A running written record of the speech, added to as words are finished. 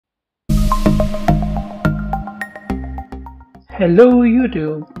Hello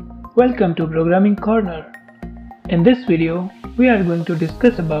YouTube, welcome to Programming Corner. In this video, we are going to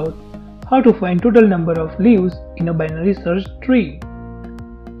discuss about how to find total number of leaves in a binary search tree.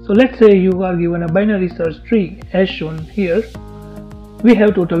 So let's say you are given a binary search tree as shown here. We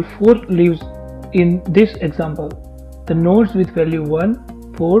have total 4 leaves in this example. The nodes with value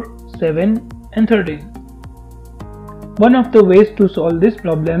 1, 4, 7 and 13. One of the ways to solve this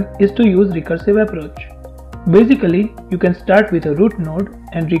problem is to use recursive approach. Basically, you can start with a root node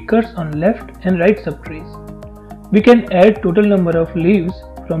and recurse on left and right subtrees. We can add total number of leaves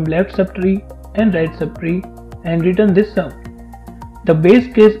from left subtree and right subtree and return this sum. The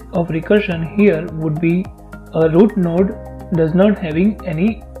base case of recursion here would be a root node does not having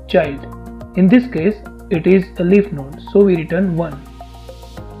any child. In this case, it is a leaf node, so we return 1.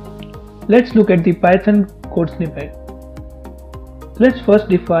 Let's look at the Python code snippet. Let's first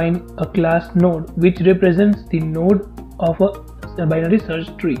define a class node which represents the node of a binary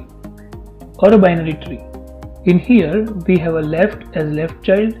search tree or a binary tree. In here we have a left as left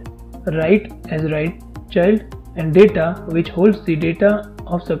child, right as right child and data which holds the data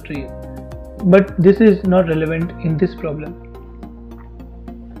of subtree. But this is not relevant in this problem.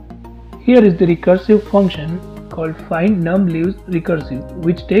 Here is the recursive function called find num leaves recursive,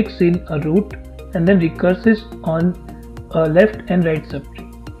 which takes in a root and then recurses on a left and right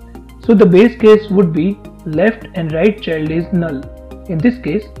subtree. So the base case would be left and right child is null. In this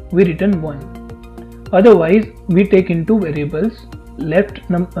case we return 1. Otherwise we take in two variables, left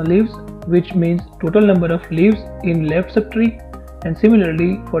leaves, which means total number of leaves in left subtree, and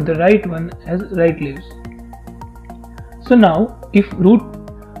similarly for the right one as right leaves. So now if root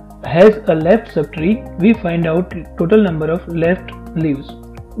has a left subtree, we find out total number of left leaves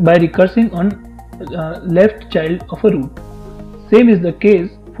by recursing on left child of a root. Same is the case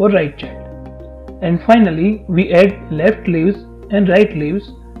for right child. And finally we add left leaves and right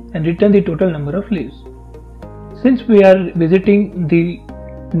leaves and return the total number of leaves. Since we are visiting the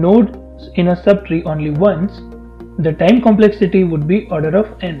nodes in a subtree only once, the time complexity would be order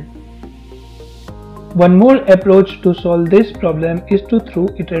of n. One more approach to solve this problem is through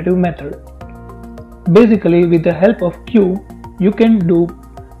iterative method. Basically, with the help of queue, you can do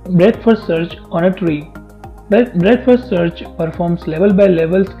breadth first search on a tree. Breadth first search performs level by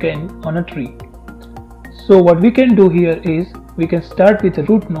level scan on a tree. So what we can do here is we can start with a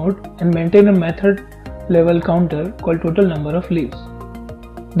root node and maintain a method level counter called total number of leaves.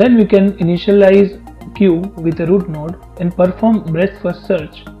 Then we can initialize queue with a root node and perform breadth first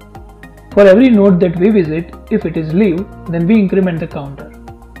search. For every node that we visit, if it is leaf, then we increment the counter.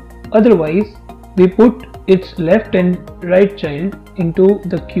 Otherwise, we put its left and right child into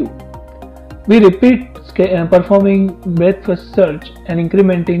the queue. We repeat performing breadth first search and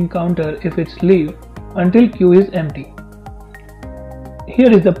incrementing counter if it's leaf until queue is empty. Here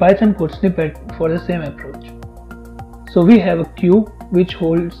is the Python code snippet for the same approach. So we have a queue which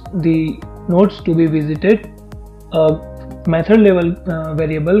holds the nodes to be visited, a method level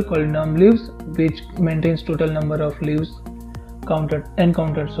variable called num leaves which maintains total number of leaves counted and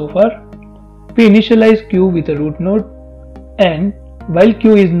counted so far. We initialize queue with a root node, and while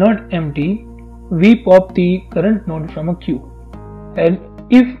queue is not empty, we pop the current node from a queue, and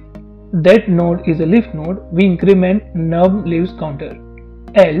if that node is a leaf node, we increment num leaves counter,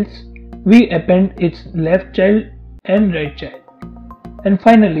 else we append its left child and right child, and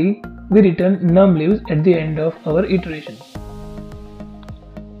finally we return num leaves at the end of our iteration.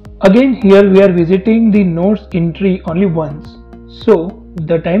 Again, here we are visiting the nodes in tree only once, so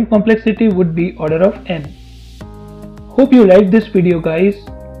the time complexity would be order of n. Hope you liked this video guys.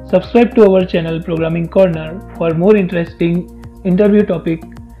 Subscribe to our channel Programming Corner for more interesting interview topic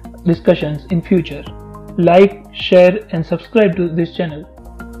discussions in future. Like, share and subscribe to this channel.